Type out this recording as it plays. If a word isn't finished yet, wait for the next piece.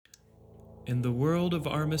In the world of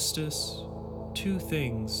armistice, two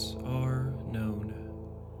things are known.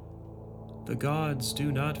 The gods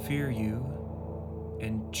do not fear you,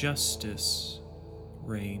 and justice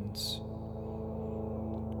reigns.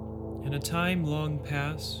 In a time long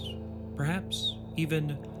past, perhaps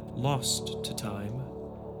even lost to time,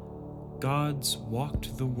 gods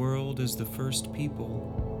walked the world as the first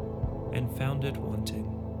people and found it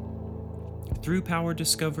wanting. Through power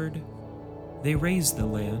discovered, they raised the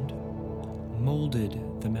land, molded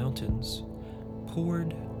the mountains,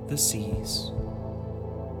 poured the seas,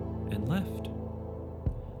 and left.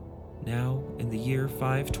 Now, in the year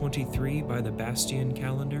 523 by the Bastian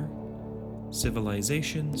calendar,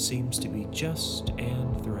 civilization seems to be just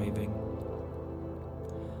and thriving.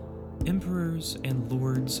 Emperors and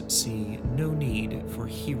lords see no need for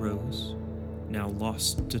heroes, now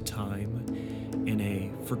lost to time in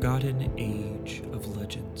a forgotten age of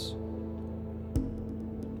legends.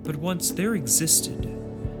 But once there existed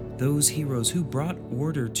those heroes who brought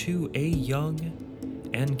order to a young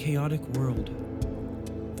and chaotic world,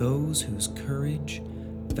 those whose courage,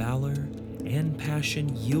 valor, and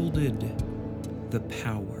passion yielded the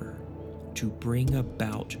power to bring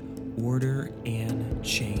about order and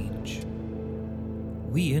change.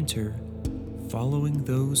 We enter following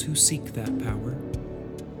those who seek that power,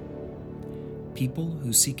 people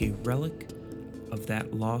who seek a relic of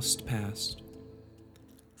that lost past.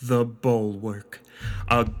 The Bulwark,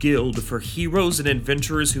 a guild for heroes and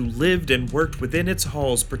adventurers who lived and worked within its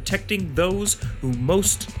halls, protecting those who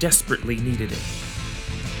most desperately needed it.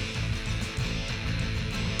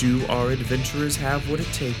 Do our adventurers have what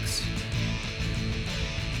it takes?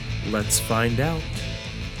 Let's find out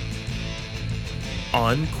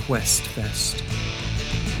on Quest Fest.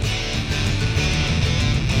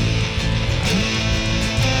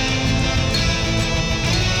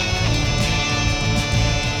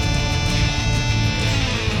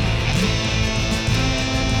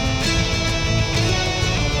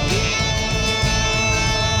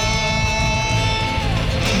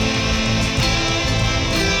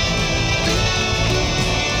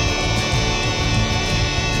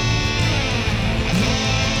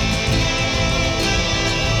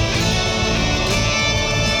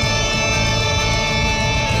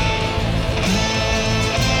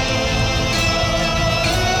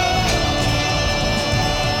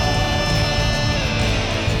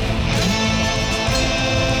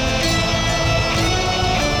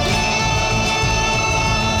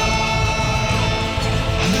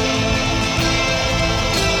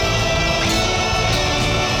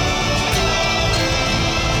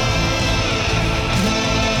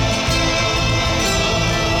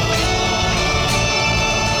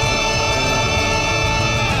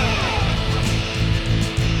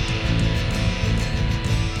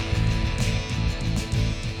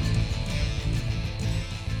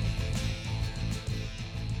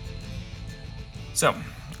 So,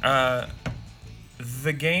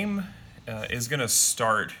 the game is going to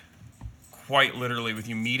start quite literally with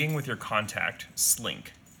you meeting with your contact,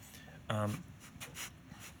 Slink.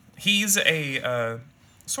 He's a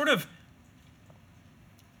sort of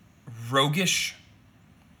roguish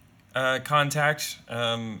contact.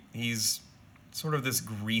 He's sort of this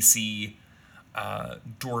greasy,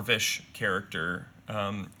 dwarvish character.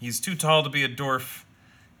 He's too tall to be a dwarf.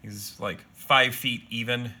 He's like 5 feet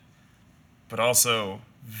even, but also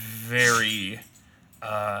very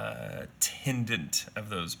tendent of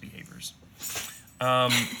those behaviors.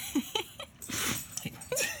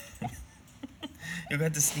 You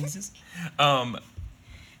got the sneezes? We're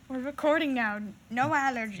recording now. No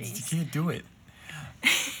allergies. You can't do it.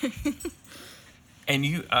 And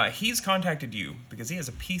he's contacted you because he has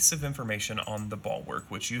a piece of information on the Bulwark,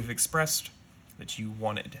 which you've expressed that you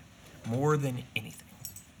wanted more than anything.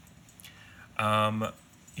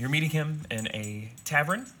 You're meeting him in a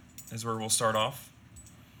tavern, is where we'll start off.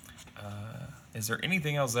 Is there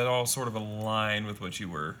anything else that all sort of align with what you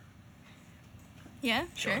were Yeah,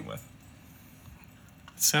 sure. going with?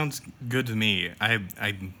 Sounds good to me. I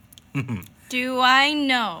Do I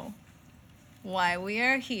know why we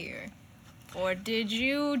are here? Or did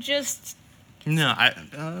you just... No,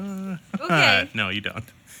 Okay. no, you don't.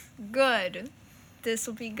 Good. This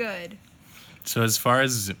will be good. So as far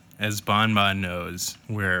as Bonbon knows,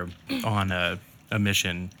 we're on a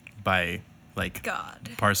mission by, like,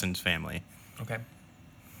 God. Parsons family. Okay.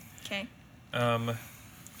 Okay.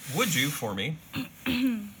 Would you, for me,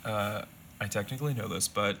 I technically know this,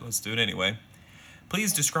 but let's do it anyway.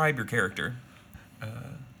 Please describe your character.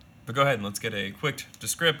 But go ahead and let's get a quick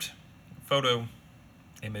descript, photo,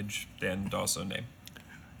 image, and also name.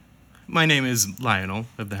 My name is Lyonel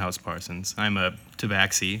of the House Parsons. I'm a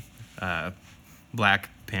tabaxi, Black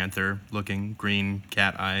Panther looking, green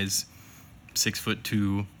cat eyes,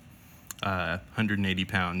 6'2", 180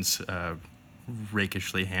 pounds,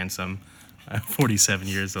 rakishly handsome, 47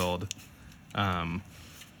 years old,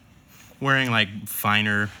 wearing like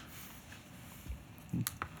finer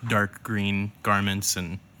dark green garments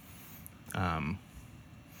and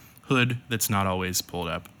hood that's not always pulled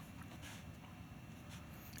up,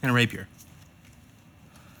 and a rapier.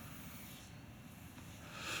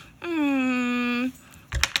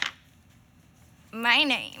 My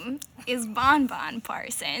name is Bonbon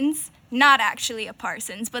Parsons. Not actually a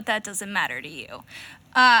Parsons, but that doesn't matter to you.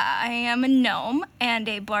 I am a gnome and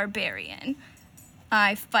a barbarian.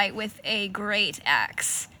 I fight with a great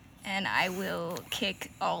axe, and I will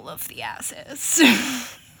kick all of the asses.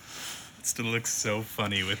 It still looks so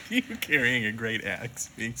funny with you carrying a great axe,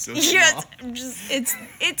 being so small. Yes,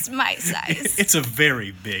 it's my size. It's a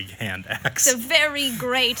very big hand axe. It's a very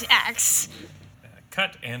great axe.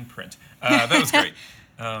 Cut and print. That was great.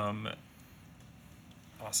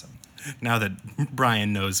 Awesome. Now that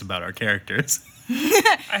Brian knows about our characters.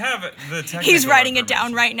 I have the technical He's writing it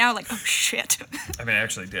information. down right now, like, oh shit. I mean, I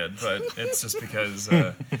actually did, but it's just because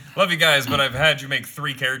love you guys, but I've had you make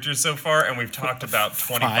 3 characters so far, and we've talked about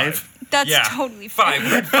 25. 5? That's totally fine.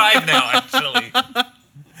 5. We're at 5 now, actually.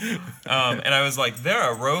 And I was like,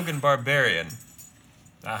 they're a rogue and barbarian.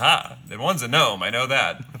 Aha. Then one's a gnome. I know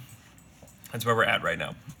that. That's where we're at right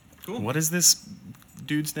now. Cool. What is this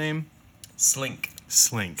dude's name? Slink.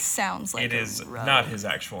 Slink. Sounds like It is rogue. not his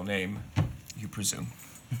actual name, you presume.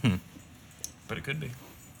 But it could be.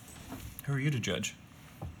 Who are you to judge?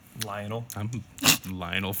 Lyonel. I'm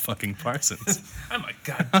Lyonel fucking Parsons. I'm a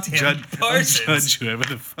goddamn I'll Parsons. judge whoever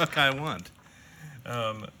the fuck I want.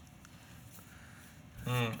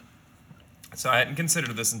 So I hadn't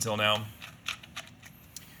considered this until now.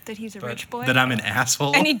 That he's a But- rich boy. That I'm an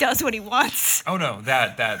asshole. and he does what he wants. Oh no,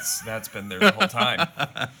 that's been there the whole time.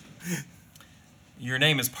 Your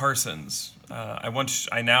name is Parsons.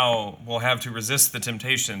 I now will have to resist the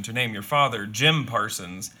temptation to name your father Jim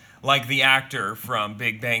Parsons, like the actor from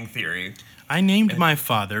Big Bang Theory. I named my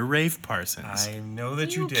father Rafe Parsons. I know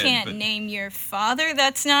that you You did, can't but name your father.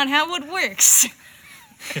 That's not how it works.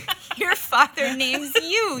 Your father names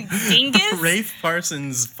you, dingus. Rafe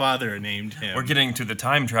Parsons' father named him. we're getting to the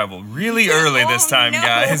time travel really early this Oh, time, no.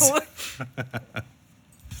 guys.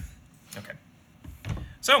 Okay.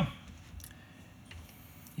 So,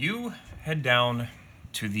 you head down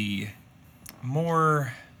to the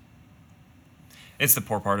more... It's the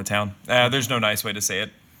poor part of town. There's no nice way to say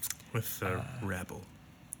it. With the rabble.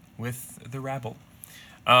 With the rabble.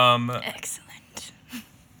 Excellent.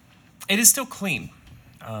 It is still clean.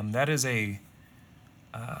 That is a...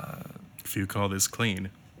 If you call this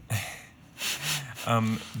clean.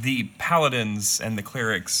 The paladins and the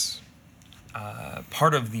clerics,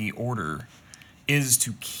 part of the order is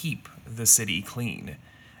to keep the city clean.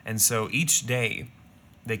 And so each day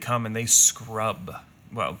they come and they scrub.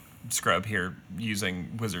 Well, scrub here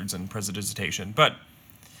using wizards and prestidigitation, but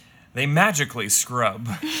they magically scrub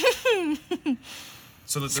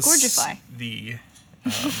so that Scourgify. the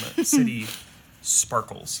city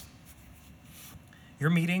sparkles. You're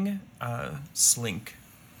meeting Slink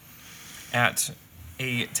at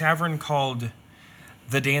a tavern called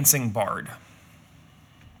The Dancing Bard.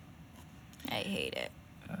 I hate it.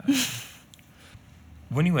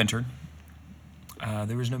 When you entered,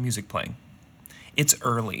 there was no music playing. It's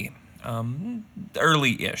early,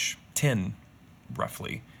 early-ish, 10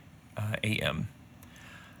 roughly a.m.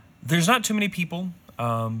 There's not too many people.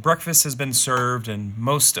 Breakfast has been served, and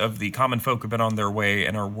most of the common folk have been on their way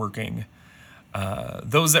and are working.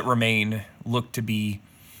 Those that remain look to be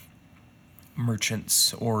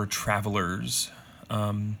merchants or travelers.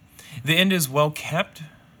 The inn is well kept,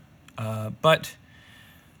 but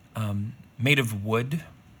made of wood,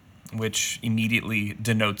 which immediately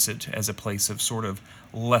denotes it as a place of sort of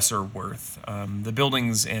lesser worth. The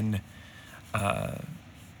buildings in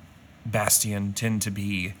Bastion tend to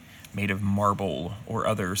be made of marble or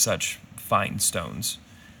other such fine stones.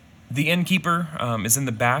 The innkeeper is in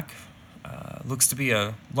the back, looks to be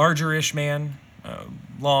a larger-ish man,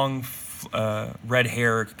 long red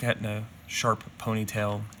hair, cut in a sharp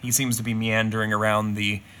ponytail. He seems to be meandering around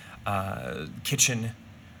the kitchen.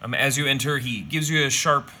 As you enter, he gives you a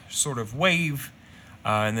sharp sort of wave,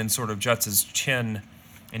 and then sort of juts his chin,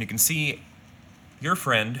 and you can see your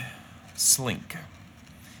friend, Slink,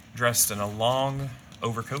 dressed in a long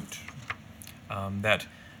overcoat that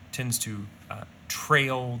tends to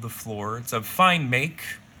trail the floor. It's of fine make,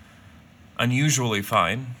 unusually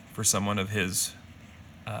fine for someone of his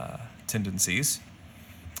tendencies.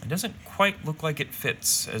 It doesn't quite look like it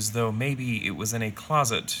fits, as though maybe it was in a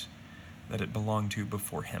closet that it belonged to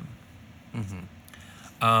before him.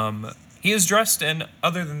 He is dressed in,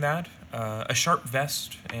 other than that, a sharp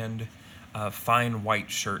vest and a fine white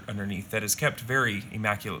shirt underneath that is kept very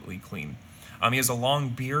immaculately clean. He has a long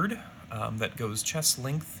beard that goes chest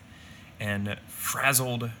length and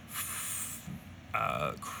frazzled,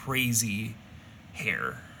 crazy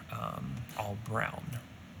hair, all brown.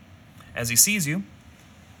 As he sees you,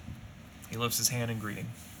 he lifts his hand in greeting.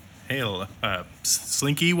 Hail,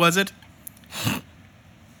 Slinky, was it?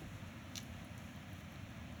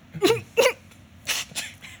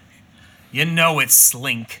 You know it's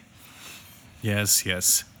Slink. Yes.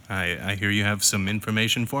 I hear you have some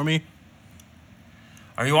information for me.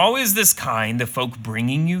 Are you always this kind to folk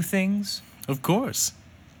bringing you things? Of course.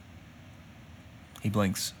 He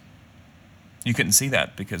blinks. You couldn't see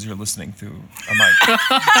that because you're listening through a mic.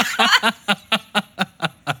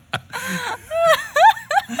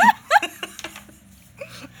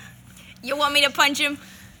 You want me to punch him?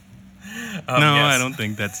 No, yes. I don't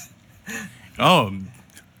think that's... Oh,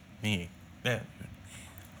 me. Yeah,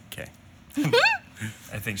 Okay.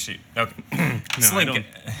 I think she... Okay. No, Slink. I don't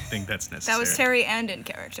think that's necessary. That was Teri and in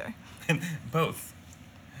character. Both.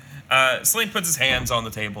 Slink puts his hands on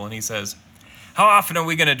the table and he says, "How often are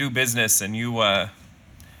we going to do business and you're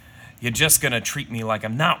just going to treat me like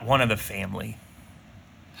I'm not one of the family?"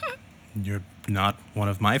 You're not one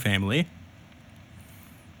of my family.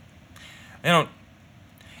 You don't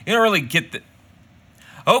really get the...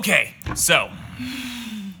 Okay, so...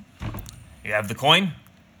 You have the coin?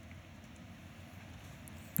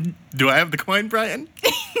 Do I have the coin, Brian?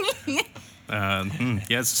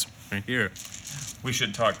 Yes, right here. We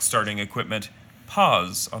should talk starting equipment.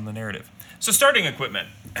 Pause on the narrative. So starting equipment,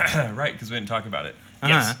 right, because we didn't talk about it.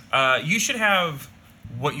 Yes. You should have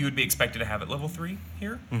what you would be expected to have at level 3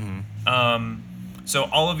 here. So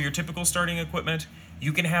all of your typical starting equipment,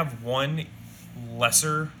 you can have one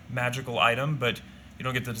lesser magical item, but you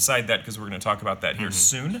don't get to decide that because we're going to talk about that here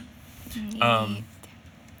soon.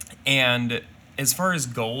 And as far as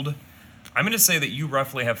gold, I'm going to say that you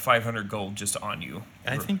roughly have 500 gold just on you.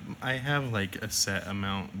 I think I have like a set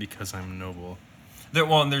amount because I'm noble.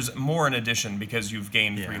 And there's more in addition because you've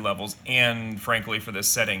gained 3 Yeah. levels. And frankly, for this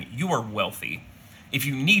setting, you are wealthy. If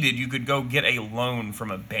you needed, you could go get a loan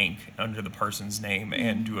from a bank under the Parsons name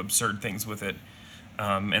and do absurd things with it.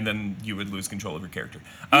 And then you would lose control of your character.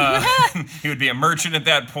 You would be a merchant at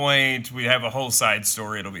that point. We'd have a whole side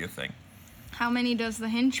story. It'll be a thing. How many does the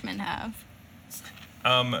henchman have?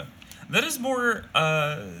 That is more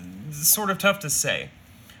sort of tough to say.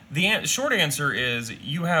 The short answer is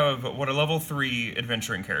you have what a level 3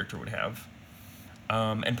 adventuring character would have,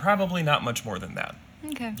 and probably not much more than that.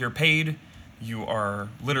 Okay. You're paid, you are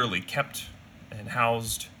literally kept and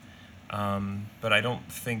housed, but I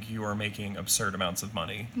don't think you are making absurd amounts of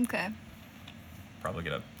money. Okay. Probably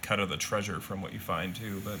get a cut of the treasure from what you find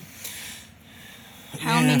too, but...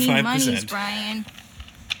 How Yeah, many 5%. monies, Brian?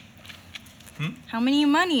 How many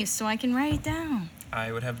monies so I can write it down?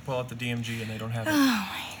 I would have to pull out the DMG and they don't have it. Oh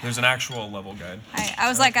my god. There's an actual level guide. I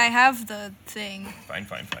was like, I have the thing. Fine.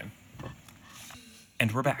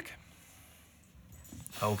 And we're back.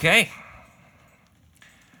 Okay.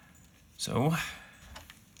 So,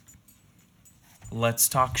 let's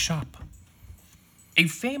talk shop. A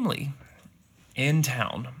family in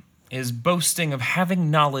town is boasting of having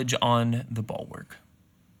knowledge on the Bulwark.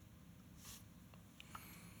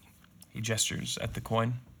 He gestures at the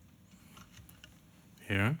coin.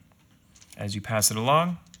 Here? As you pass it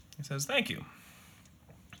along, he says, "Thank you.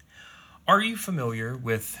 Are you familiar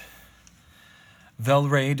with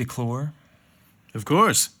Declure?" Of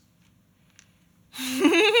course.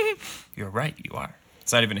 You're right, you are.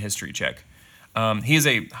 It's not even a history check. He is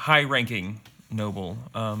a high-ranking noble,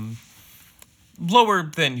 lower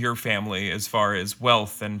than your family as far as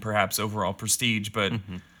wealth and perhaps overall prestige, but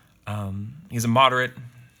he's a moderate,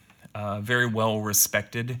 very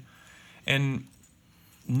well-respected, and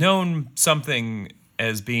known something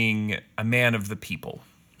as being a man of the people.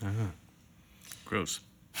 Gross.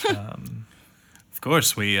 Of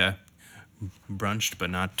course, we brunched, but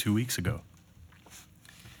not 2 weeks ago.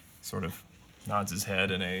 Sort of nods his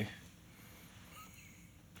head in a...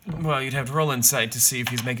 Well, you'd have to roll insight to see if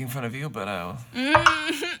he's making fun of you, but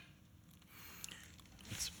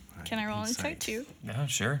Can I roll insight too? no,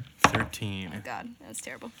 sure. 13. Oh god, that's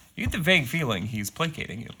terrible. You get the vague feeling he's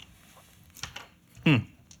placating you.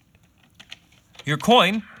 Your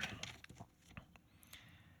coin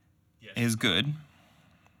is good.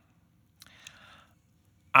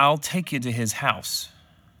 I'll take you to his house,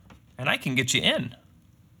 and I can get you in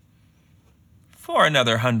For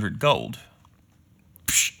another 100 gold.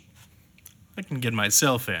 Psh, I can get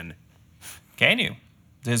myself in. Can you?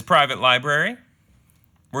 To his private library,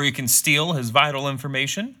 where you can steal his vital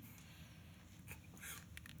information?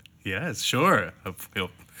 Yes, sure.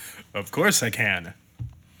 Of course I can.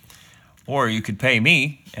 Or you could pay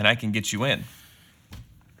me, and I can get you in.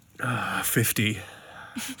 50.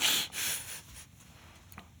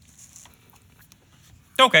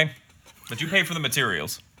 Okay, but you pay for the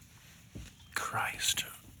materials. Christ.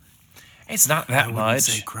 It's not that I wouldn't much.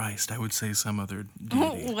 say Christ. I would say some other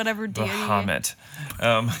deity. Whatever deity. Bahamut.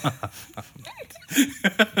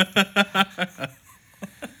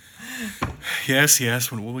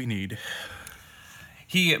 Yes, what will we need?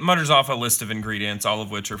 He mutters off a list of ingredients, all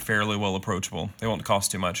of which are fairly well approachable. They won't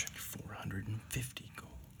cost too much. 450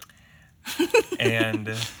 gold.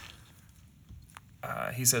 And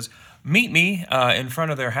he says, meet me in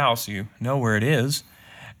front of their house. You know where it is.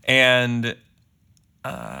 And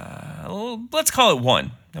let's call it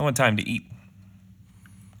 1. I want time to eat.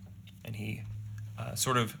 And he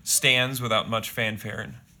sort of stands without much fanfare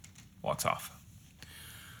and walks off.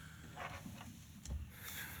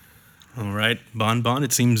 All right, Bon,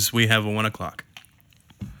 it seems we have a 1 o'clock.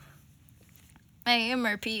 AM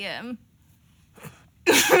or PM?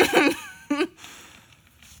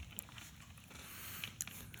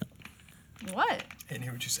 What? I didn't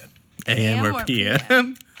hear what you said. AM AM or or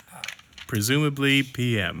PM? Presumably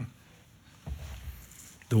PM.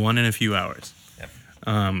 The one in a few hours. Yep.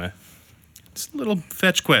 It's a little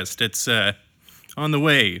fetch quest. It's on the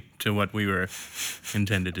way to what we were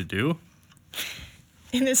intended to do.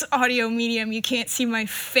 In this audio medium, you can't see my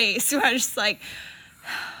face. So I was just like,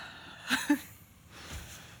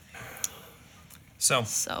 So,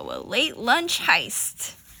 so a late lunch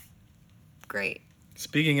heist. Great.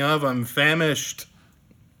 Speaking of, I'm famished.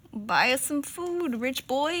 Buy us some food, rich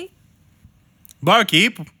boy.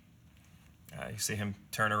 Barkeep. you see him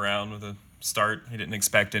turn around with a start. He didn't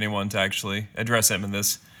expect anyone to actually address him in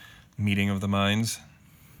this meeting of the minds.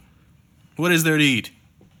 What is there to eat?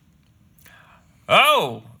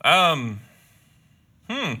 Oh, Well,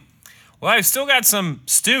 I've still got some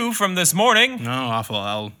stew from this morning. No, awful.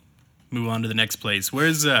 I'll move on to the next place.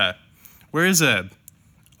 Where's a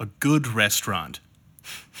good restaurant?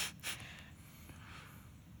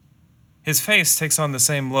 His face takes on the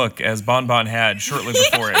same look as Bon had shortly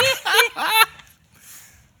before it.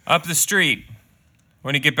 Up the street,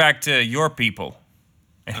 when you get back to your people.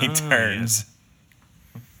 And he turns.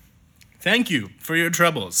 Yes. Thank you for your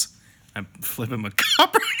troubles. I flip him a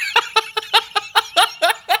copper.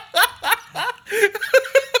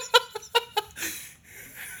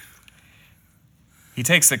 He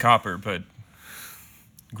takes the copper, but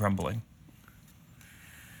grumbling.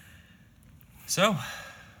 So,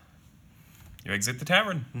 you exit the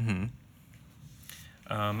tavern. Mm-hmm.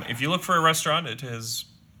 If you look for a restaurant, it is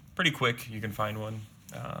pretty quick. You can find one.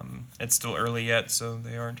 It's still early yet, so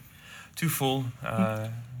they aren't too full.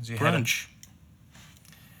 As you Brunch.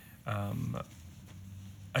 A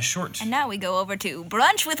short. And now we go over to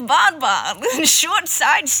Brunch with Bon, short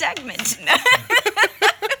side segment.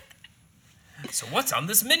 So what's on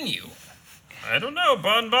this menu? I don't know,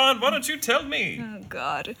 Bon. Why don't you tell me? Oh,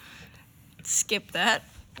 God. Skip that.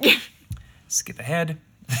 Skip ahead.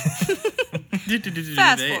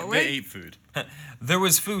 Fast forward. They ate food. There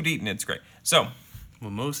was food eaten. It's great. So,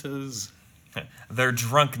 Mimosas. they're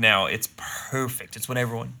drunk now. It's perfect. It's what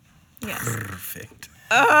everyone... Yes. Perfect.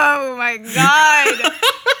 Oh, my God.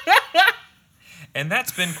 And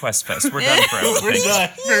that's been QuestFest. We're done forever. We're done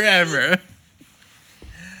forever.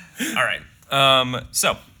 All right.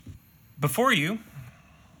 So, before you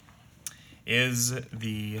is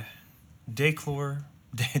the Declure...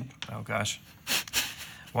 Oh, gosh.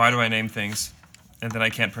 Why do I name things and then I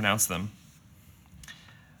can't pronounce them?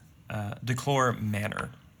 Declure Manor.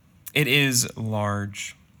 It is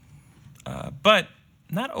large, but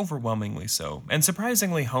not overwhelmingly so, and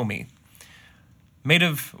surprisingly homey. Made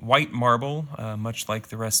of white marble, much like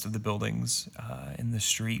the rest of the buildings in the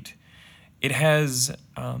street. It has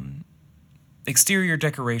exterior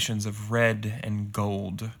decorations of red and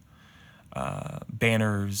gold,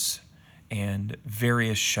 banners, and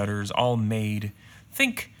various shutters, all made,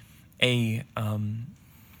 think a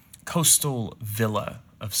coastal villa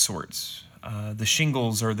of sorts. The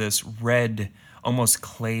shingles are this red, almost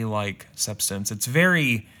clay-like substance. It's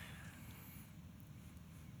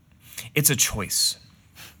a choice.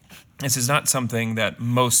 This is not something that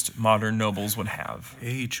most modern nobles would have.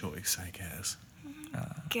 A choice, I guess.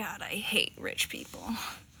 God, I hate rich people.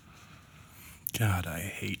 God, I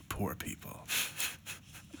hate poor people.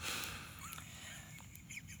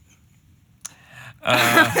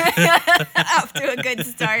 Off to a good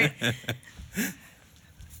start.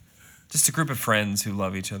 Just a group of friends who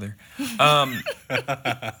love each other.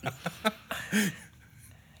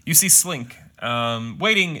 You see Slink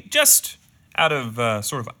waiting just out of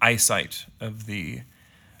sort of eyesight of the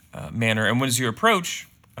manor. And as you approach,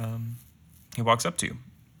 he walks up to you.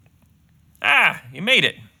 Ah, you made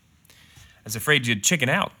it. I was afraid you'd chicken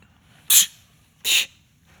out.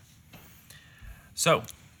 So,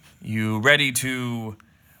 you ready to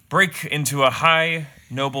break into a high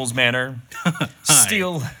noble's manor,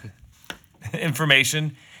 steal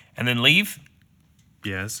information, and then leave?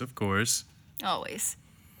 Yes, of course. Always.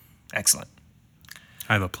 Excellent.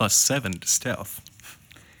 I have a +7 to stealth.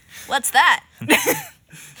 What's that?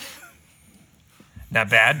 Not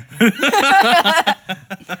bad.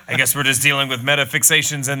 I guess we're just dealing with meta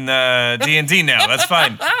fixations in D&D now. That's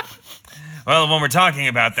fine. Well, when we're talking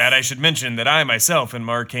about that, I should mention that I myself am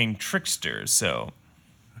arcane trickster, so...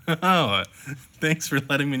 Oh, thanks for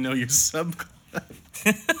letting me know your subclass.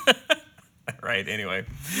 Right, anyway.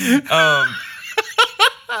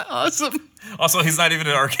 Awesome. Also, he's not even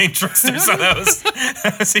an arcane trickster, so that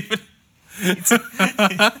was even...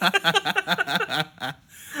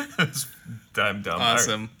 I'm dumb.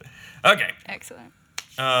 Awesome. Okay. Excellent.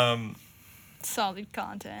 Solid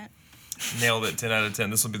content. Nailed it. 10 out of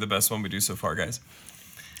 10. This will be the best one we do so far, guys.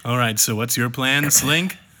 All right, so what's your plan,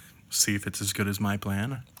 Slink? See if it's as good as my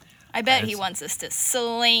plan. I bet he wants us to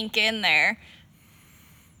slink in there.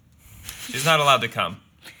 She's not allowed to come.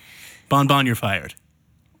 Bon, you're fired.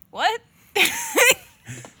 What?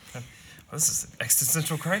 This is an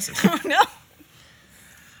existential crisis. Oh, no.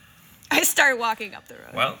 I start walking up the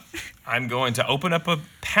road. Well, I'm going to open up a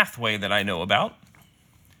pathway that I know about.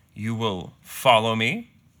 You will follow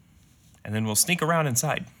me, and then we'll sneak around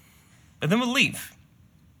inside. And then we'll leave.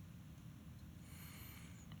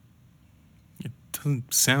 It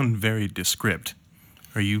doesn't sound very descript.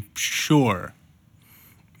 Are you sure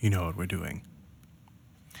you know what we're doing?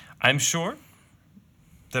 I'm sure.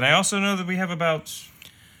 Then I also know that we have about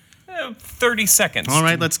 30 seconds. All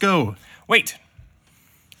right, let's go. Wait.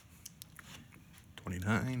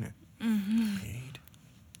 29. 8.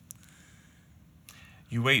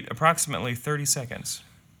 You wait approximately 30 seconds.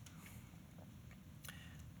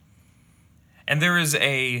 And there is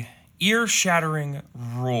a ear-shattering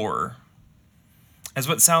roar as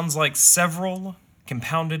what sounds like several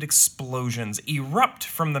compounded explosions erupt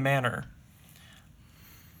from the manor.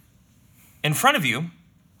 In front of you,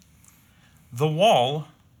 the wall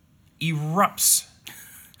erupts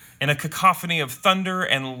in a cacophony of thunder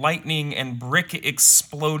and lightning and brick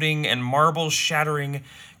exploding and marble shattering,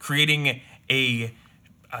 creating a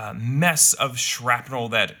mess of shrapnel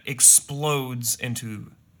that explodes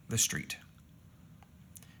into the street.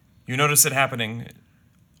 You notice it happening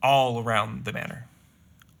all around the manor.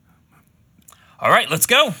 All right, let's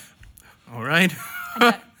go. All right.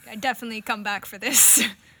 I definitely come back for this.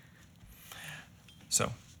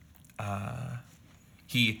 So,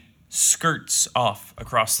 he skirts off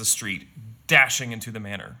across the street, dashing into the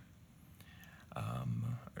manor.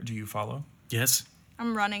 Do you follow? Yes.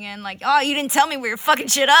 I'm running in like, oh, you didn't tell me we were fucking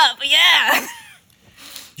shit up, but yeah.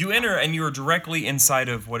 You enter and you are directly inside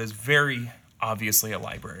of what is very obviously a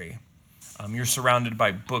library. You're surrounded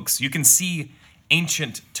by books. You can see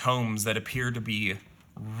ancient tomes that appear to be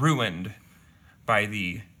ruined by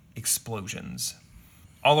the explosions.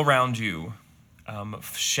 All around you,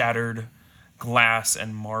 shattered glass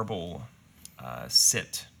and marble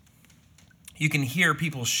sit. You can hear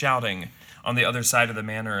people shouting on the other side of the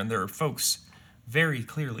manor, and there are folks very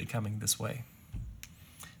clearly coming this way.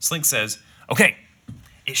 Slink says, okay,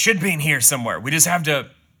 it should be in here somewhere. We just have to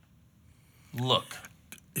look.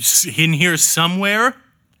 It's in here somewhere?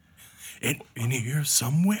 In here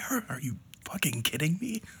somewhere? Are you fucking kidding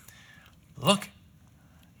me? Look,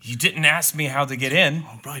 you didn't ask me how to get in.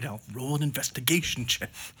 All right, I'll roll an investigation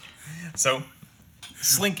check. So,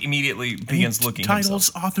 Slink immediately begins looking Titles,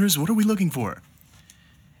 himself. authors, what are we looking for?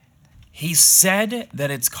 He said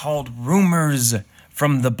that it's called Rumors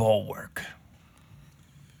from the Bulwark.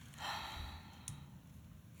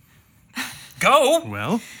 Go!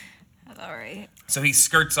 Well, All right. So he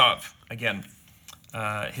skirts off again.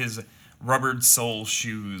 His rubbered sole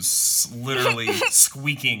shoes literally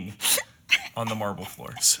squeaking on the marble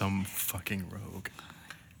floor. some fucking rogue.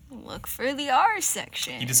 Look for the R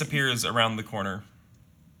section. He disappears around the corner.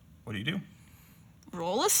 What do you do?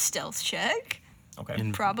 Roll a stealth check.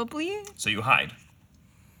 Okay. Probably. So you hide.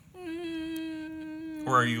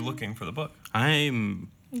 Or are you looking for the book?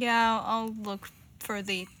 Yeah, I'll look for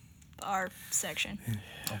the R section.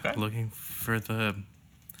 Okay. Looking for the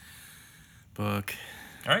book.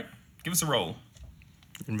 All right. Give us a roll.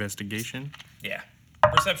 Investigation. Yeah.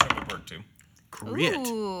 Perception would work too. Crit.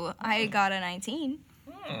 Ooh, I got a 19.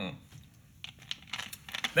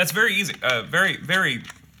 That's very easy. Very, very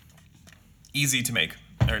easy to make.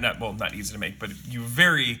 Or not easy to make, but you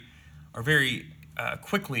are very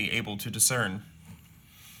quickly able to discern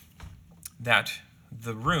that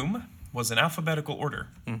the room was in alphabetical order.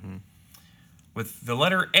 Mm-hmm. With the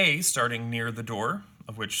letter A starting near the door,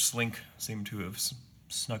 of which Slink seemed to have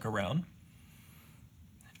snuck around.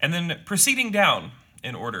 And then proceeding down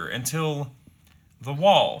in order until the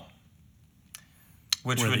wall,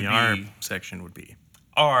 which Where would the be R section would be.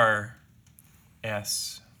 R,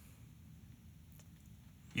 S.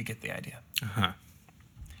 You get the idea. Uh-huh.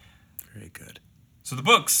 Very good. So the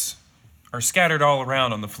books are scattered all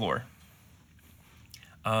around on the floor.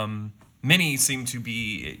 Many seem to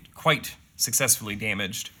be quite successfully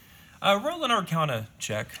damaged. Roll an Arcana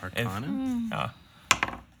check. Arcana?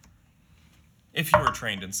 If you were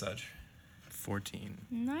trained in such. 14.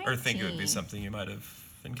 19. Or think it would be something you might have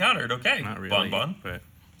encountered. Okay. Not really. Bon. But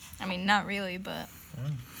I mean, not really, but...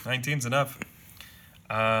 19's enough.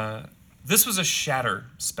 This was a shatter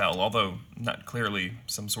spell, although not clearly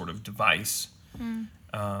some sort of device.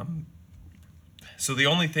 So the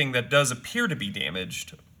only thing that does appear to be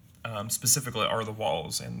damaged, specifically, are the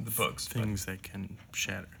walls and the books. Things that can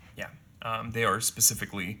shatter. Yeah. They are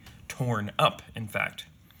specifically torn up, in fact.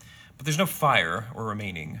 But there's no fire or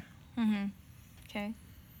remaining. Okay.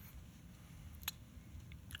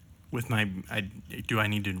 With my... do I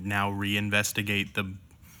need to now reinvestigate the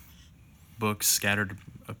books scattered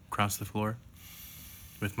across the floor?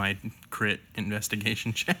 With my crit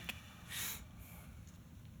investigation check?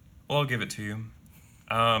 Well, I'll give it to you.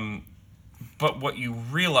 But what you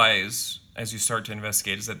realize as you start to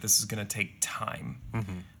investigate is that this is going to take time.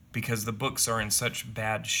 Because the books are in such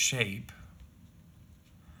bad shape,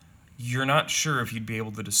 you're not sure if you'd be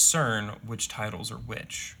able to discern which titles are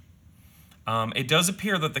which. It does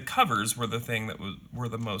appear that the covers were the thing that were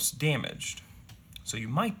the most damaged. So you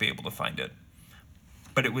might be able to find it.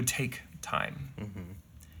 But it would take time.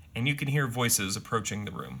 And you can hear voices approaching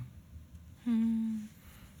the room. I'm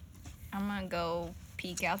gonna go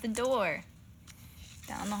peek out the door.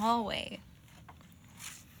 Down the hallway.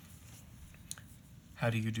 How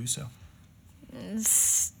do you do so?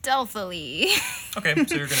 Stealthily. Okay,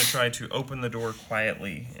 so you're going to try to open the door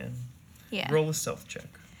quietly and Yeah. roll a stealth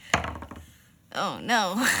check. Oh,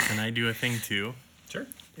 no. Can I do a thing too? Sure.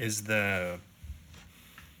 Is the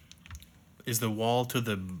wall to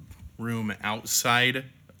the room outside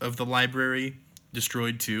of the library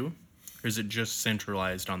destroyed too? Or is it just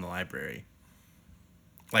centralized on the library?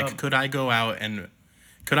 Like, could I go out and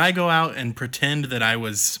pretend that I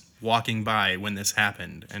was walking by when this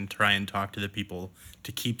happened and try and talk to the people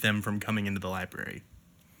to keep them from coming into the library?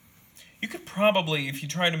 You could probably, if you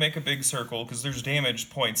try to make a big circle, because there's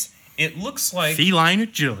damaged points, it looks like... Feline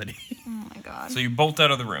agility. Oh, my God. So you bolt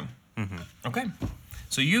out of the room. Okay.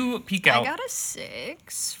 So you peek out. I got a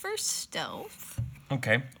 6 for stealth.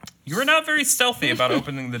 Okay. You were not very stealthy about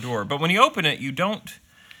opening the door, but when you open it, you don't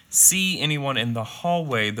see anyone in the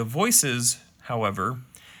hallway. The voices, however,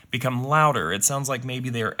 become louder. It sounds like maybe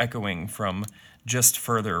they are echoing from just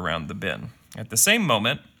further around the bin. At the same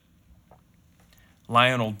moment,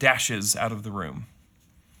 Lyonel dashes out of the room.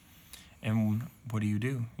 And what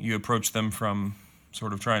do? You approach them from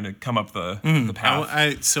sort of trying to come up the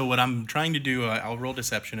path. So what I'm trying to do, I'll roll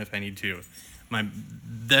deception if I need to.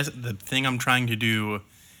 The thing I'm trying to do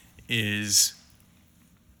is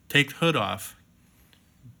take the hood off,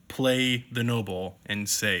 play the noble, and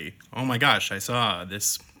say, "Oh my gosh, I saw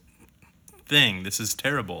this thing. This is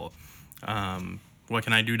terrible. What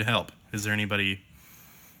can I do to help? Is there anybody?"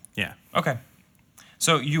 Yeah. Okay.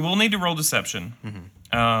 So you will need to roll deception,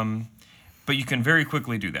 but you can very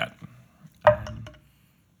quickly do that.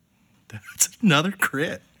 That's another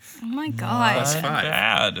crit. Oh, my God. Plus Not 5.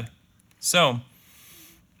 bad. So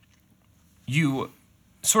you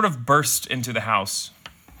sort of burst into the house,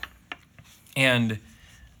 and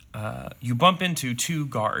you bump into 2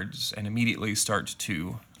 guards and immediately start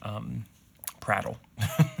to prattle.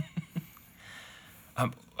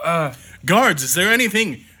 Guards, is there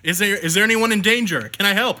anything? Is there anyone in danger? Can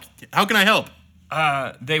I help? How can I help?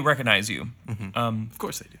 They recognize you. Of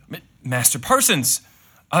course they do. Master Parsons.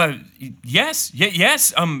 Yes.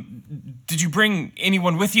 Did you bring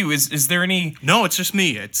anyone with you? Is there any? No, it's just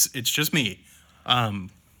me. It's just me.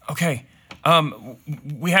 Okay.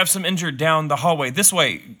 We have some injured down the hallway. This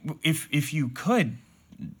way. If you could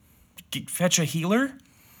fetch a healer.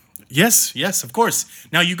 Yes, of course.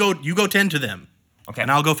 Now you go tend to them. Okay. And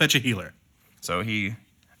I'll go fetch a healer. So you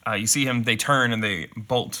see him. They turn and they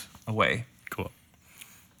bolt away. Cool.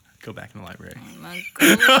 go back in the library. I'm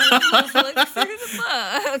gonna go look through the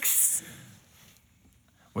books.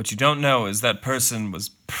 What you don't know is that person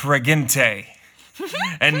was pregente.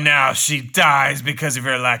 And now she dies because of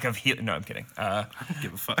her lack of healing. No, I'm kidding. I don't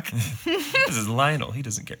give a fuck. This is Lyonel. He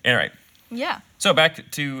doesn't care. All right. Yeah. So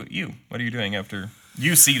back to you. What are you doing after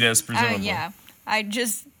you see this, presumably? Yeah. I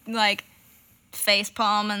just,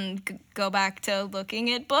 facepalm and go back to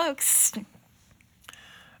looking at books.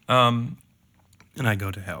 And I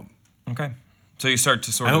go to help. Okay. So you start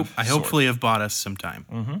to I hopefully have bought us some time.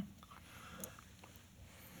 Mm-hmm.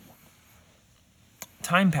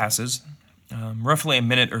 Time passes. Roughly a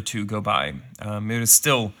minute or two go by. It is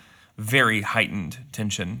still very heightened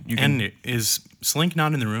tension. And is Slink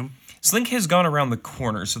not in the room? Slink has gone around the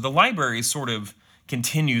corner, so the library sort of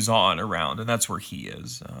continues on around, and that's where he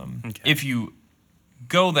is. Okay. If you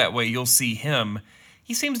go that way, you'll see him.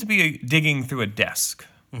 He seems to be digging through a desk.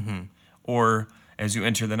 Mm-hmm. Or, as you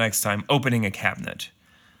enter the next time, opening a cabinet.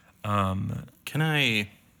 Can I...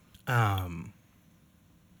 how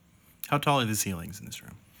tall are the ceilings in this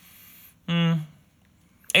room?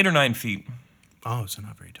 8 or 9 feet. Oh, so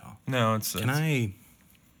not very tall. No, it's... Can I...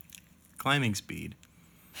 Climbing speed.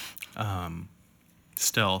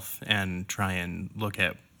 Stealth, and try and look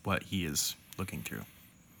at what he is looking through.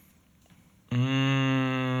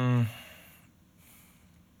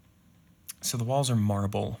 So the walls are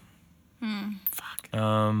marble. Fuck.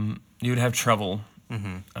 You would have trouble.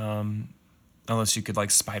 Mm-hmm. Unless you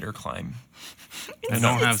could, spider climb. I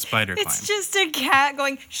don't have spider climb. It's just a cat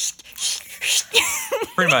going...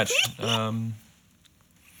 Pretty much.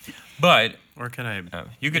 But... Or could I...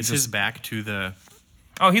 you could is his back to the...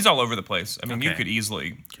 Oh, he's all over the place. I mean, you Okay. could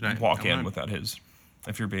easily walk in without his...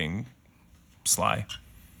 If you're being sly.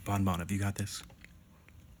 Bon, have you got this?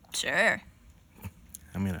 Sure.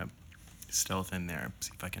 I'm going to stealth in there,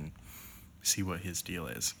 see if I can see what his deal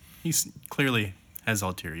is. He's clearly has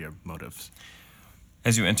ulterior motives.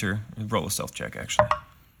 As you enter, roll a stealth check, actually.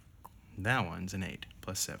 That one's an 8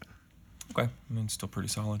 plus 7. Okay. I mean, still pretty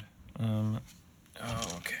solid.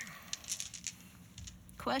 Okay.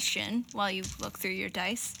 Question, while you look through your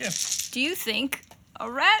dice. Yeah. Do you think a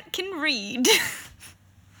rat can read?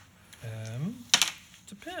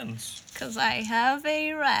 Depends. Because I have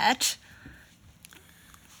a rat.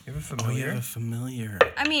 You have a Oh, familiar? you have a familiar.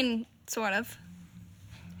 I mean, sort of.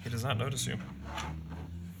 He does not notice you.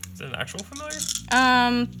 Is it an actual familiar?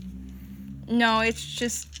 No, it's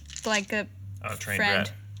just like a Trained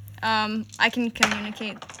friend. rat. I can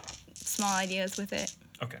communicate small ideas with it.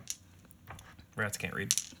 Okay. Rats can't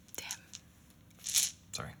read. Damn.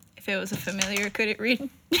 Sorry. If it was a familiar, could it read?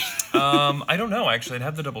 I don't know, actually. I'd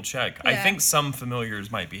have to double check. I Yeah. think some familiars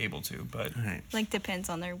might be able to, but... All right. Depends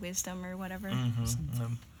on their wisdom or whatever.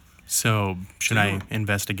 So, should I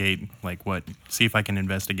investigate, see if I can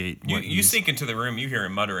investigate what You sneak into the room, you hear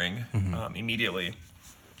him muttering immediately.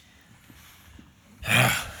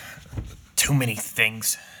 Too many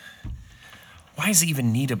things. Why does he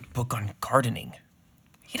even need a book on gardening?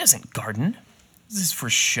 He doesn't garden. This is for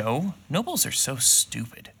show. Nobles are so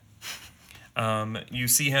stupid. You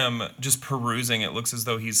see him just perusing. It looks as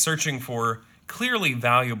though he's searching for clearly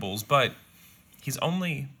valuables, but he's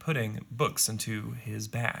only putting books into his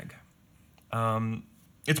bag.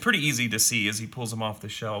 It's pretty easy to see as he pulls them off the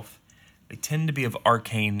shelf. They tend to be of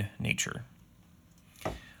arcane nature.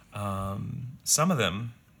 Some of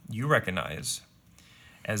them you recognize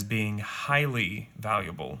as being highly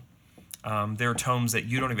valuable. There are tomes that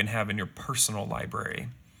you don't even have in your personal library.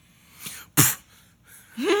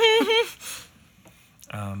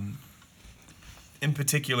 In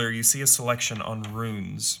particular, you see a selection on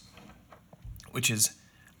runes, which is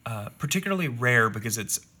particularly rare because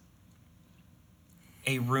it's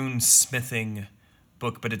a rune smithing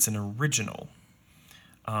book, but it's an original.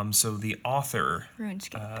 So the author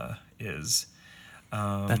RuneScape. is...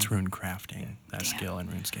 That's rune crafting. That skill in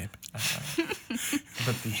RuneScape.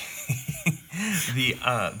 But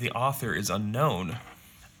the author is unknown,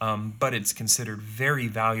 but it's considered very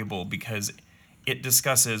valuable because it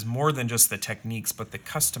discusses more than just the techniques, but the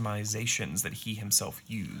customizations that he himself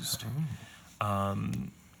used.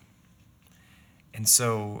 And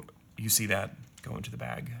so you see that go into the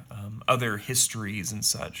bag. Other histories and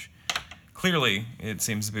such. Clearly, it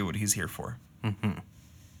seems to be what he's here for. Mm-hmm.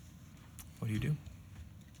 What do you do?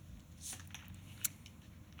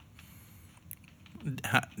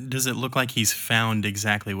 Does it look like he's found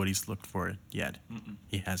exactly what he's looked for yet? Mm-mm.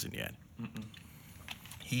 He hasn't yet. Mm-mm.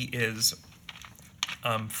 He is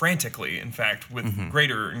frantically, in fact, with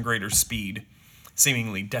greater and greater speed,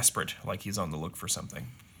 seemingly desperate, like he's on the look for something.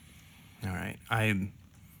 All right. I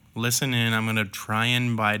listen in. I'm going to try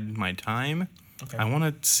and bide my time. Okay. I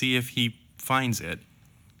want to see if he finds it.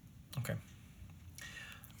 Okay.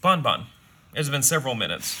 Bon Bon, it's been several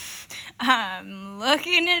minutes. I'm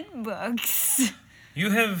looking at books.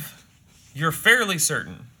 You're fairly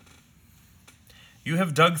certain. You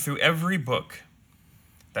have dug through every book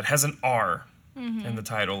that has an R in the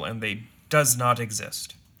title, and they does not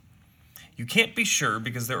exist. You can't be sure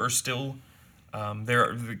because there are still,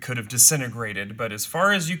 they could have disintegrated, but as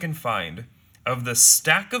far as you can find, of the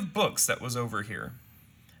stack of books that was over here,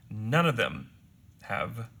 none of them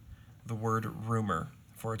have the word rumor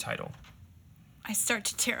for a title. I start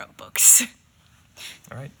to tear out books.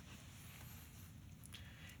 All right.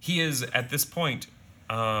 He is, at this point,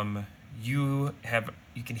 you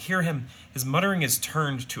can hear him, his muttering is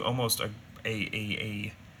turned to almost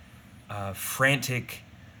a frantic,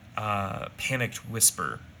 panicked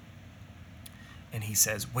whisper. And he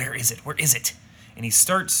says, "Where is it? Where is it?" And he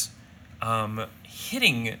starts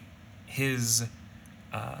hitting his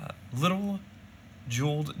little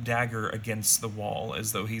jeweled dagger against the wall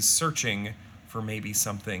as though he's searching for maybe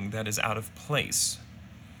something that is out of place.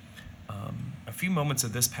 A few moments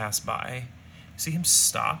of this pass by. You see him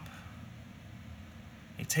stop.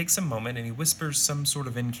 He takes a moment and he whispers some sort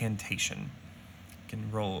of incantation. You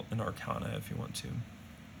can roll an Arcana if you want to.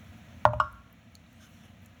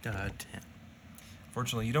 10.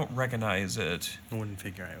 Fortunately, you don't recognize it, I wouldn't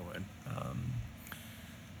figure I would.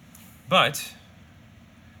 but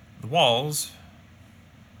the walls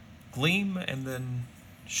gleam and then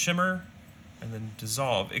shimmer and then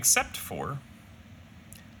dissolve, except for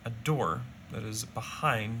a door that is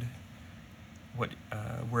behind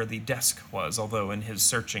where the desk was, although in his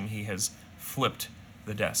searching he has flipped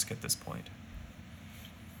the desk at this point.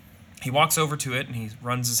 He walks over to it and he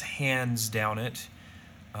runs his hands down it.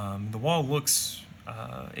 The wall looks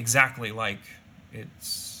exactly like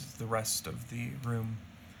it's the rest of the room.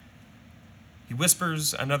 He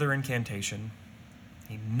whispers another incantation.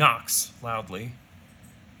 He knocks loudly,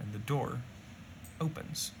 and the door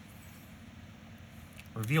opens,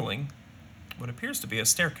 revealing what appears to be a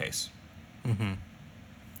staircase.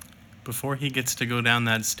 Before he gets to go down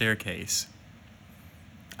that staircase,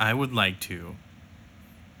 I would like to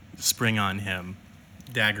spring on him,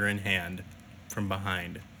 dagger in hand, from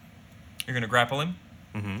behind. You're going to grapple him?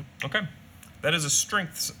 Mm-hmm. Okay. That is a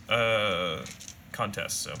strength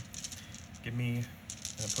contest, so give me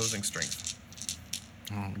an opposing strength.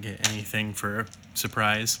 I don't get anything for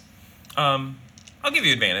surprise. I'll give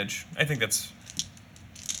you advantage. I think that's...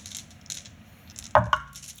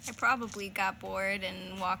 I probably got bored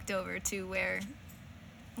and walked over to where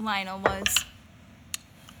Lyonel was.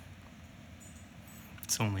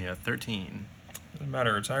 It's only a 13. Doesn't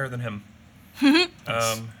matter, it's higher than him.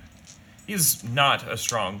 He's not a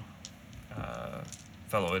strong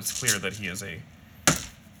fellow. It's clear that he is a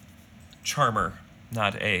charmer,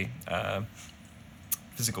 not a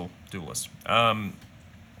physical duelist.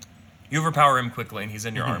 You overpower him quickly, and he's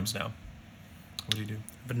in your arms now. What do you do?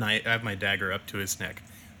 But I have my dagger up to his neck.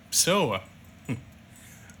 So,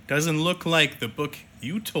 doesn't look like the book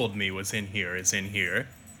you told me was in here is in here.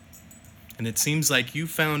 And it seems like you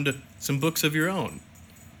found some books of your own.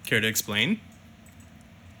 Care to explain?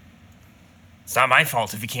 It's not my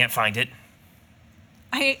fault if you can't find it.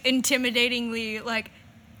 I intimidatingly,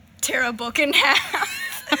 tear a book in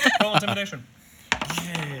half. Roll intimidation.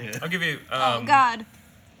 Yeah. I'll give you... Oh, God.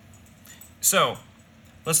 So,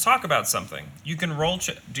 let's talk about something. You can roll...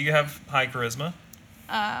 Do you have high charisma?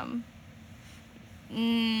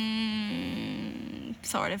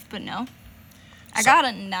 Sort of, but no. I got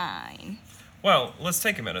a 9. Well, let's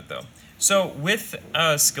take a minute, though. So, with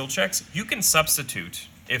skill checks, you can substitute,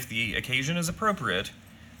 if the occasion is appropriate.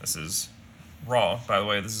 This is raw, by the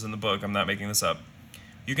way. This is in the book. I'm not making this up.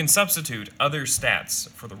 You can substitute other stats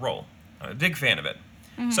for the roll. I'm a big fan of it.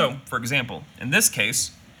 So, for example, in this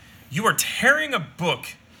case, you are tearing a book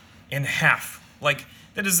in half.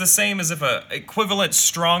 That is the same as if a equivalent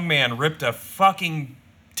strongman ripped a fucking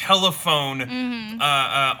telephone,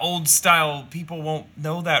 old style. People won't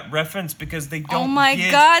know that reference because they don't. Oh my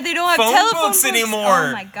get God, they don't have phone telephone books books anymore.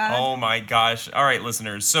 Oh my God. Oh my gosh. All right,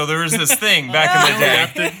 listeners. So there was this thing back in the You day.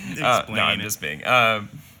 have to explain No, I'm it. just being.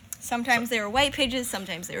 Sometimes they were white pages,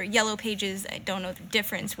 sometimes they were yellow pages. I don't know the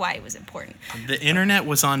difference, why it was important. The internet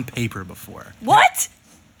was on paper before. What?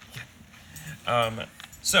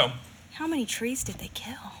 So How many trees did they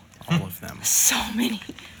kill? All of them. So many.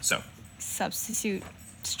 so Substitute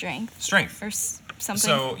strength strength. or something.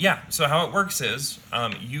 So yeah, so how it works is,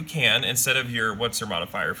 you can, instead of what's your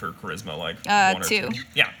modifier for charisma, 1 or 2.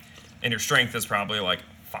 Yeah, and your strength is probably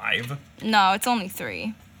 5. No, it's only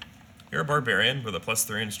 3. You're a barbarian with a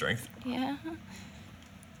 +3 in strength. Yeah.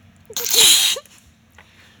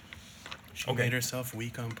 She made herself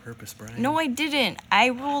weak on purpose, Brian. No, I didn't. I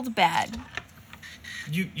rolled bad.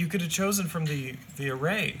 You could have chosen from the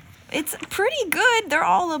array. It's pretty good. They're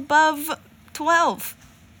all above 12.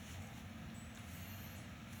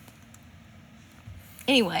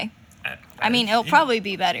 Anyway, I mean, it'll probably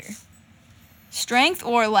be better. Strength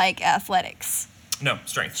or like athletics? No,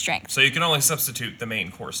 strength. Strength. So you can only substitute the main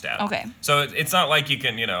core stat. Okay. So it's not like you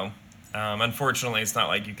can, unfortunately, it's not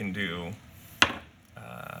like you can do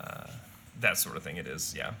that sort of thing. It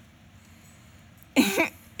is, yeah.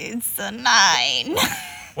 It's a 9.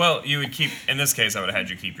 Well, you would keep, in this case, I would have had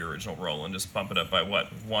you keep your original roll and just bump it up by what,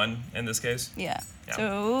 1 in this case? Yeah. Yeah.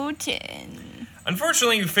 So 10.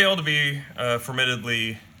 Unfortunately, you fail to be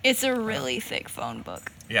formidably... It's a really thick phone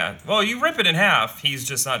book. Yeah. Well, you rip it in half. He's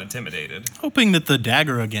just not intimidated. Hoping that the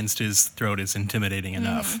dagger against his throat is intimidating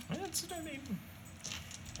enough.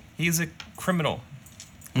 He's a criminal.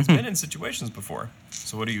 He's been in situations before.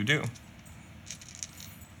 So what do you do?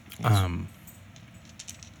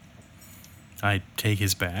 I take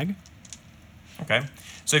his bag. Okay.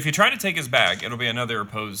 So if you try to take his bag, it'll be another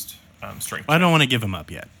opposed strength. I don't want to give him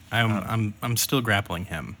up yet. I'm still grappling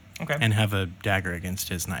him. Okay. And have a dagger against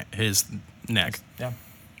his neck. Yeah.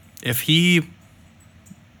 If he...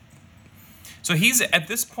 So he's, at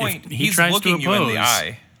this point, If he he's tries to looking you in the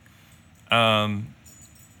oppose- eye.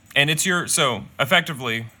 And it's so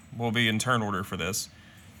effectively, we'll be in turn order for this.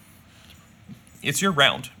 It's your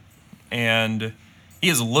round. And he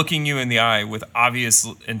is looking you in the eye with obvious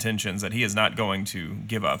intentions that he is not going to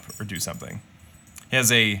give up or do something. He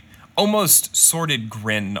has a almost sordid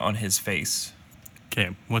grin on his face.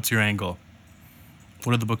 Okay, what's your angle?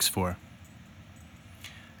 What are the books for?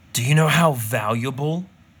 Do you know how valuable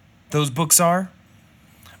those books are?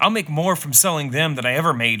 I'll make more from selling them than I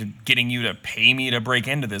ever made getting you to pay me to break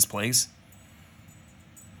into this place.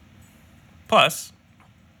 Plus,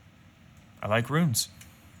 I like runes.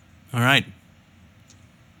 All right.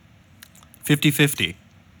 50-50.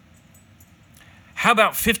 How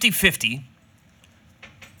about 50-50,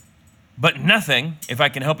 but nothing if I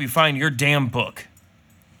can help you find your damn book?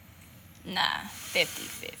 Nah,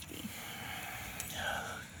 50-50.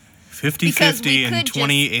 50-50 and could just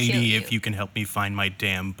 20-80 kill you. if you can help me find my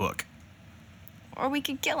damn book. Or we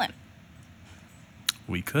could kill him.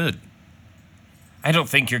 We could. I don't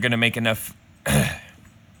think you're going to make enough...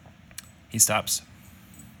 He stops.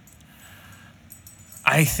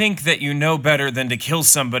 I think that you know better than to kill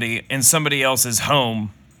somebody in somebody else's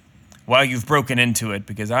home while you've broken into it,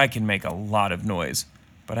 because I can make a lot of noise,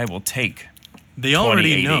 but I will take They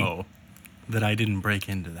already 20-80. know that I didn't break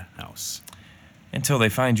into the house. Until they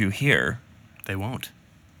find you here. They won't.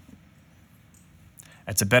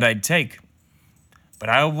 That's a bet I'd take. But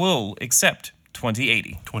I will accept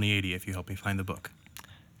 20-80. 20-80 if you help me find the book.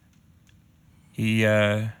 He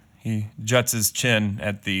juts his chin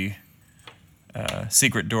at the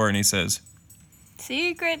secret door and he says,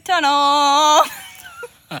 Secret tunnel! All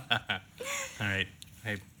right.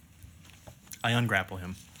 I ungrapple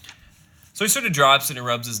him. So he sort of drops and he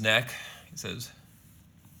rubs his neck. He says,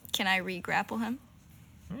 Can I re-grapple him?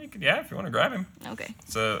 you could, yeah, if you want to grab him. Okay.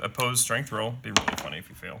 It's a opposed strength roll. Be really funny if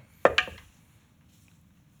you fail.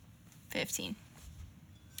 15.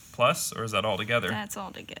 Plus, or is that all together? That's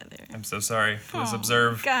all together. I'm so sorry. Please Oh,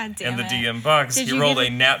 observe God damn in the it. DM box. Did He you rolled give a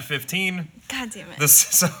it- nat 15. God damn it.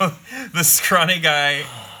 The scrawny guy,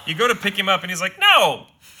 you go to pick him up and he's like, no!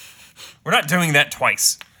 We're not doing that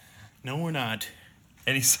twice. No, we're not.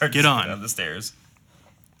 And he starts Get on. down the stairs.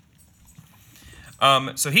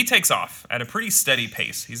 So he takes off at a pretty steady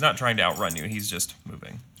pace. He's not trying to outrun you. He's just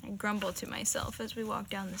moving. I grumble to myself as we walk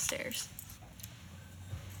down the stairs.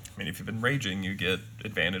 I mean, if you've been raging, you get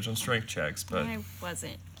advantage on strength checks, but... I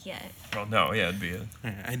wasn't yet. Well, no, yeah, it'd be a...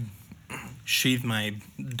 I sheathe my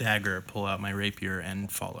dagger, pull out my rapier,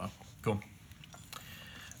 and follow. Cool.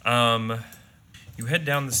 You head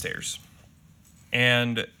down the stairs,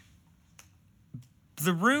 and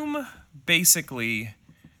the room basically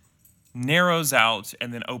narrows out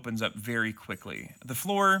and then opens up very quickly. The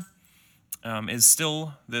floor is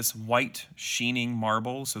still this white, sheening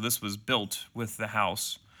marble, so this was built with the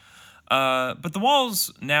house. But the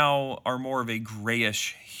walls now are more of a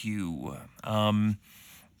grayish hue.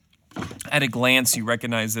 At a glance, you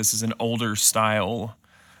recognize this as an older style,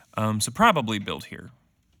 so probably built here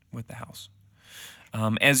with the house.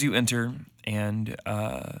 As you enter and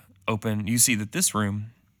open, you see that this room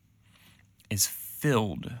is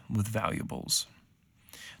filled with valuables.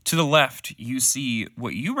 To the left, you see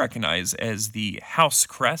what you recognize as the house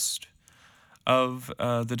crest of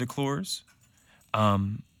the Declures,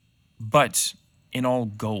 but in all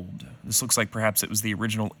gold. This looks like perhaps it was the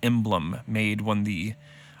original emblem made when the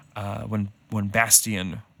when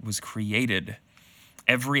Bastion was created,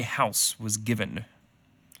 every house was given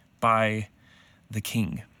by the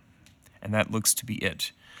king, and that looks to be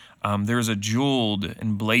it. There's a jeweled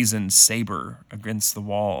and blazoned saber against the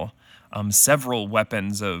wall, several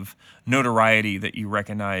weapons of notoriety that you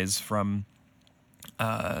recognize from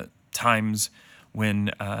times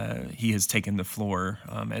when he has taken the floor,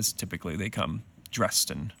 as typically they come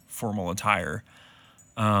dressed in formal attire.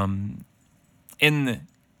 In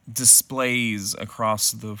displays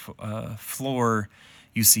across the floor,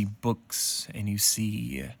 you see books and you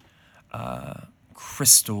see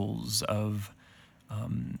crystals of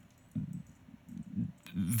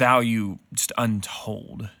value just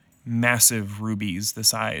untold. Massive rubies the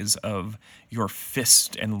size of your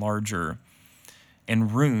fist and larger,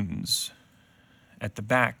 and runes. At the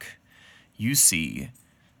back, you see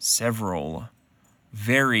several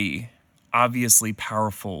very obviously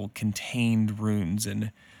powerful contained runes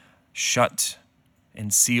in shut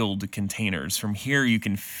and sealed containers. From here, you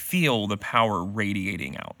can feel the power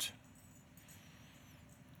radiating out.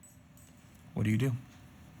 What do you do?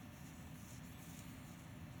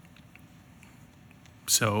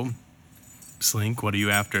 So, Slink, what are you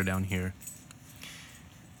after down here?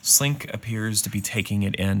 Slink appears to be taking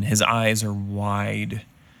it in. His eyes are wide.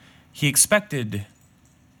 He expected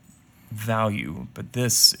value, but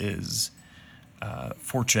this is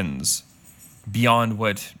fortunes beyond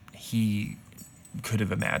what he could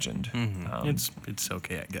have imagined. It's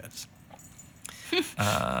okay, I guess.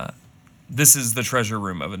 This is the treasure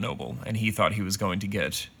room of a noble, and he thought he was going to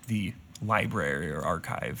get the library or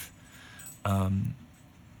archive.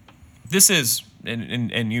 This is,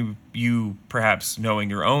 and you perhaps knowing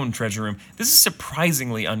your own treasure room, this is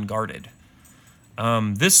surprisingly unguarded.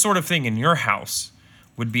 This sort of thing in your house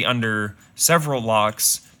would be under several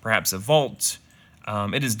locks, perhaps a vault.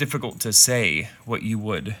 It is difficult to say what you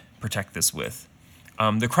would protect this with.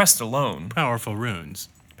 The crest alone. Powerful runes.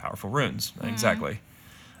 Powerful runes, exactly.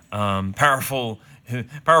 Powerful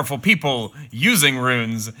people using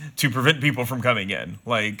runes to prevent people from coming in.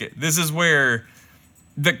 Like, this is where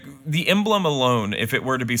the emblem alone, if it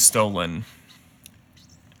were to be stolen,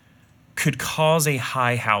 could cause a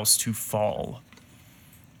high house to fall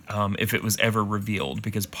if it was ever revealed,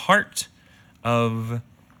 because part of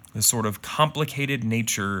the sort of complicated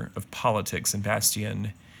nature of politics in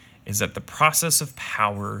Bastion is that the process of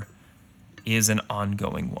power is an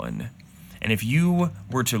ongoing one. And if you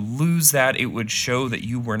were to lose that, it would show that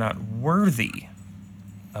you were not worthy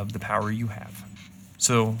of the power you have.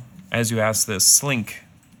 So, as you ask this, Slink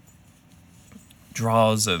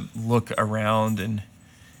draws a look around and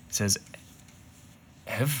says,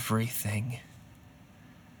 everything,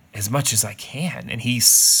 as much as I can. And he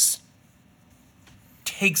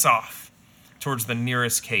takes off towards the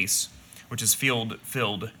nearest case, which is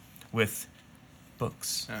filled with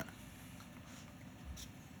books.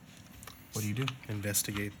 What do you do?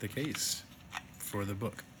 Investigate the case for the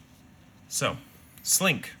book. So,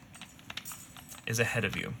 Slink is ahead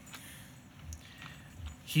of you.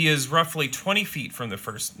 He is roughly 20 feet from the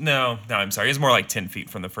first... No, I'm sorry. He's more like 10 feet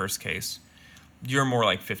from the first case. You're more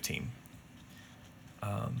like 15.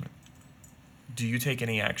 Do you take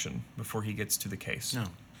any action before he gets to the case? No.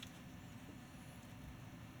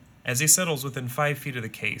 As he settles within 5 feet of the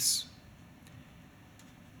case,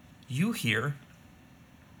 you hear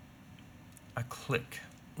a click.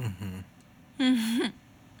 And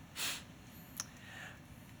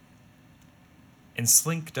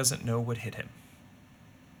Slink doesn't know what hit him.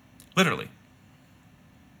 Literally.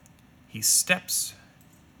 He steps,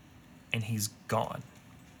 and he's gone.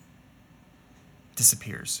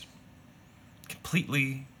 Disappears.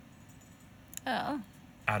 Completely Oh,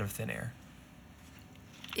 out of thin air.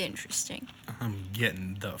 interesting. I'm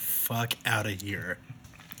getting the fuck out of here.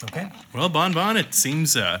 Okay. Well, Bon, it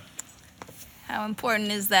seems How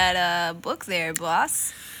important is that book there,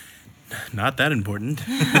 boss? not that important.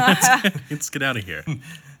 Let's get out of here.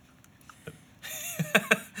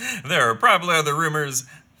 There are probably other rumors.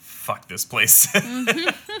 Fuck this place.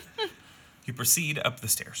 You proceed up the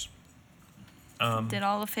stairs. Did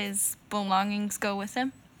all of his belongings go with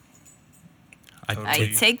him? I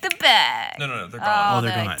Totally. take the bag. No, they're gone. Oh,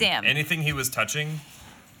 they're gone. Damn. Anything he was touching,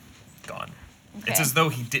 gone. It's Okay. as though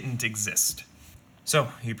he didn't exist.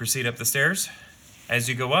 So, you proceed up the stairs. As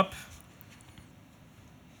you go up,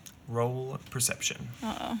 roll perception.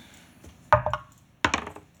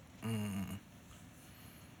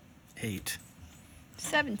 8.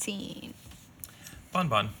 17.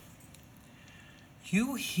 Bon.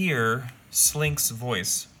 You hear Slink's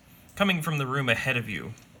voice coming from the room ahead of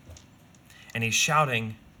you. And he's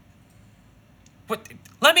shouting, "What?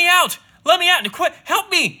 Let me out! Let me out and quit. Help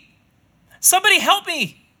me. Somebody help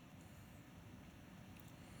me.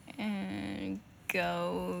 And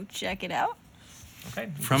go check it out.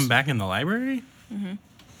 Okay. From back in the library?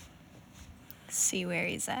 See where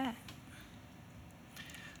he's at.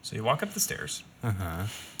 So you walk up the stairs. Uh-huh.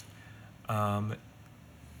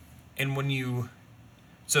 And when you...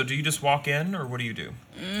 So do you just walk in, or what do you do?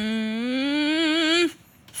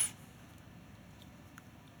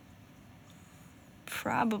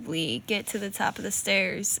 Probably get to the top of the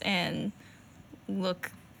stairs and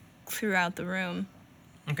look throughout the room.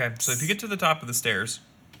 Okay, so if you get to the top of the stairs,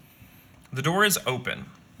 the door is open.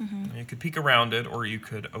 You could peek around it, or you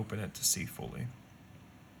could open it to see fully.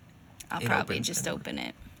 I'll It probably opens just inward. open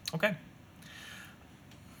it. Okay.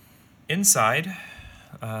 Inside,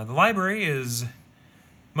 the library is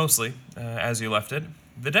mostly as you left it.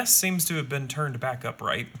 The desk seems to have been turned back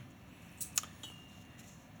upright.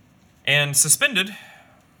 And suspended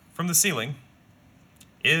from the ceiling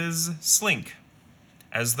is Slink,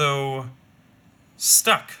 as though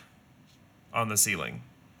stuck on the ceiling,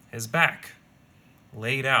 his back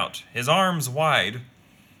laid out, his arms wide,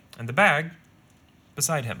 and the bag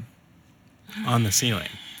beside him On the ceiling.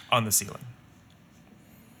 on the ceiling.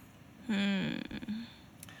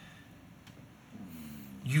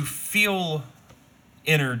 You feel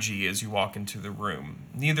energy as you walk into the room.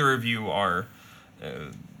 Neither of you are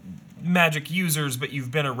magic users, but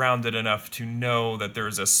you've been around it enough to know that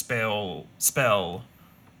there's a spell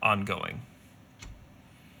ongoing.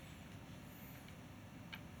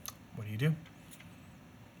 What do you do?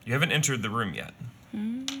 You haven't entered the room yet.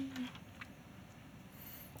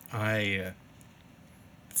 I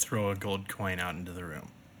throw a gold coin out into the room.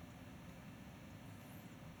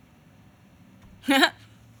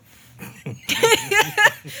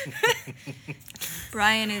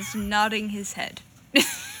 Brian is nodding his head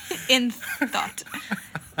in thought.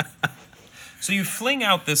 So you fling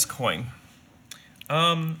out this coin,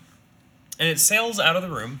 and it sails out of the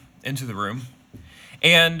room, into the room,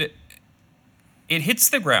 and it hits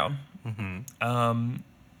the ground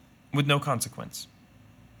with no consequence.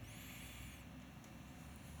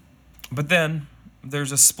 But then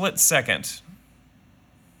there's a split second,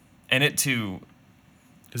 and it too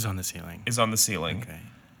Is on the ceiling. is on the ceiling. Okay.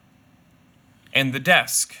 And the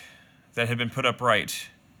desk that had been put upright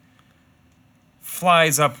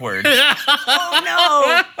flies upward Oh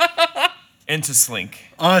no! into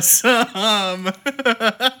Slink. Awesome!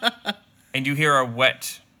 And you hear a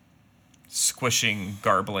wet, squishing,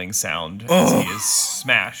 garbling sound as he is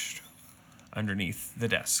smashed underneath the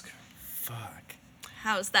desk. Fuck.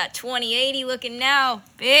 How's that 2080 looking now,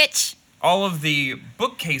 bitch? All of the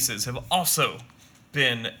bookcases have also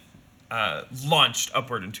been launched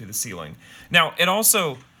upward into the ceiling. Now, it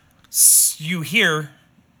also, you hear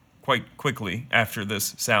quite quickly after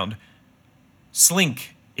this sound,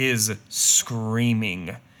 Slink is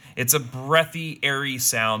screaming. It's a breathy, airy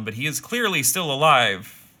sound, but he is clearly still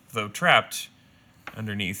alive, though trapped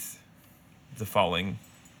underneath the falling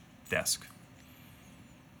desk.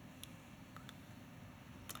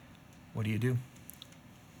 What do you do?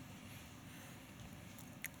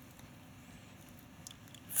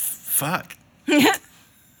 Fuck.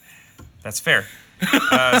 That's fair.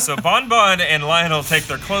 So Bon Bon and Lyonel take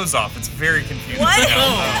their clothes off. It's very confusing. What?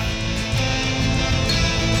 Now.